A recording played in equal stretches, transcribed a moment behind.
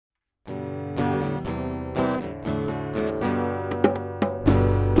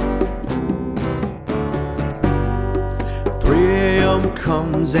3 a.m.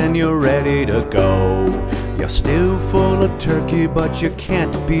 comes and you're ready to go. You're still full of turkey, but you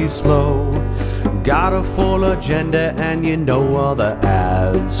can't be slow. Got a full agenda and you know all the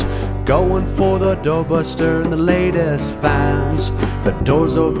ads. Going for the doorbuster and the latest fans. The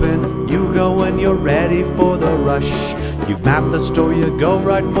doors open, you go when you're ready for the rush. You've mapped the store, you go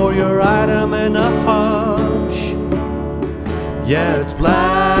right for your item in a hush. Yeah, it's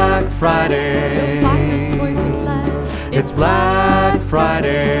Black Friday. It's Black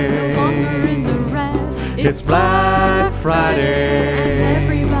Friday. It's Black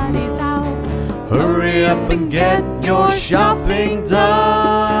Friday. Hurry up and get your shopping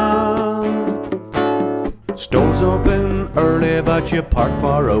done. Stores open early, but you park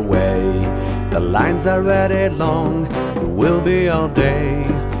far away. The lines are already long, will be all day.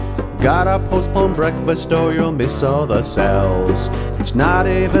 Gotta postpone breakfast or you'll miss all the sales. It's not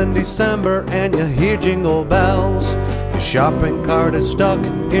even December and you hear jingle bells. Your shopping cart is stuck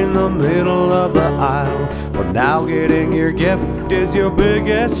in the middle of the aisle. For now getting your gift is your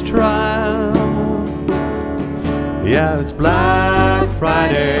biggest trial. Yeah, it's Black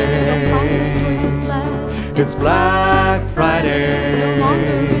Friday. It's Black Friday.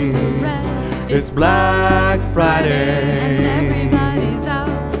 It's Black Friday.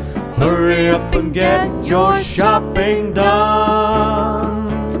 Hurry up and get your shopping done.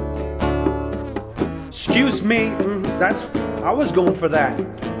 Excuse me, I was going for that.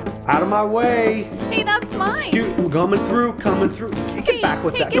 Out of my way. Hey, that's mine. Coming through. Get back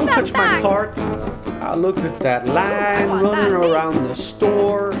with that. Don't touch my cart. Look at that line running around the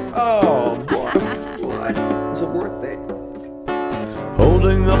store. Oh, boy. What? Is it worth it?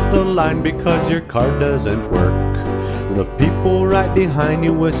 Holding up the line because your card doesn't work. The people right behind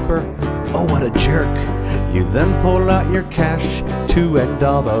you whisper, "Oh, what a jerk." You then pull out your cash to end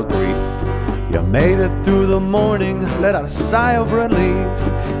all the grief. You made it through the morning, let out a sigh of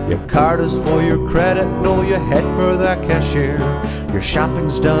relief. Your card is for your credit, no, you head for that cashier. Your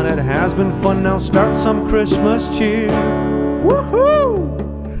shopping's done, it has been fun, now start some Christmas cheer.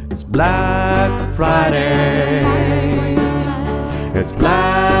 Woohoo! It's Black Friday. It's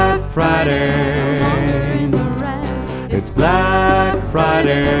Black Friday. It's Black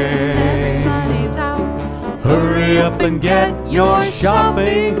Friday. Hurry up and get your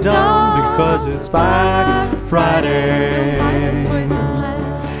shopping done because it's Black Friday.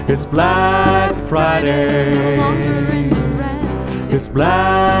 It's Black Friday. It's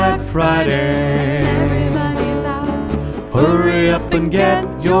Black Friday. Hurry up and get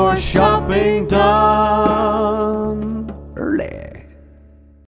your shopping done.